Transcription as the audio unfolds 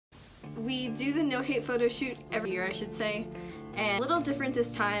We do the No Hate photo shoot every year, I should say, and a little different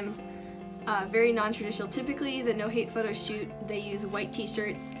this time, very non-traditional. Typically, the No Hate photo shoot, they use white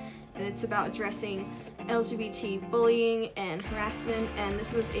t-shirts, and it's about addressing LGBT bullying and harassment, and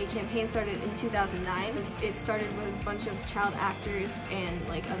this was a campaign started in 2009. It started with a bunch of child actors and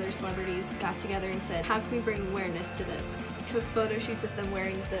like other celebrities got together and said, how can we bring awareness to this? Took photo shoots of them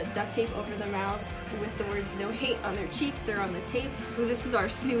wearing the duct tape over their mouths with the words no hate on their cheeks or on the tape. Well, this is our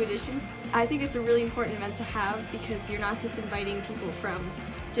SNHU edition. I think it's a really important event to have because you're not just inviting people from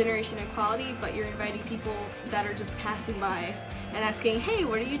generation equality, but you're inviting people that are just passing by and asking, hey,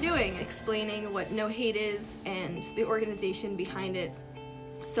 what are you doing? Explaining what No Hate is and the organization behind it.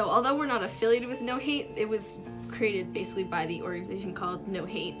 So although we're not affiliated with No Hate, it was created basically by the organization called No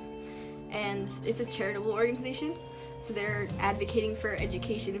Hate. And it's a charitable organization, so they're advocating for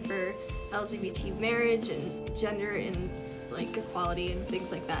education for LGBT marriage and gender and like equality and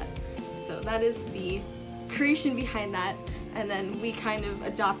things like that. So that is the creation behind that, and then we kind of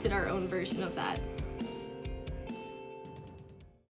adopted our own version of that.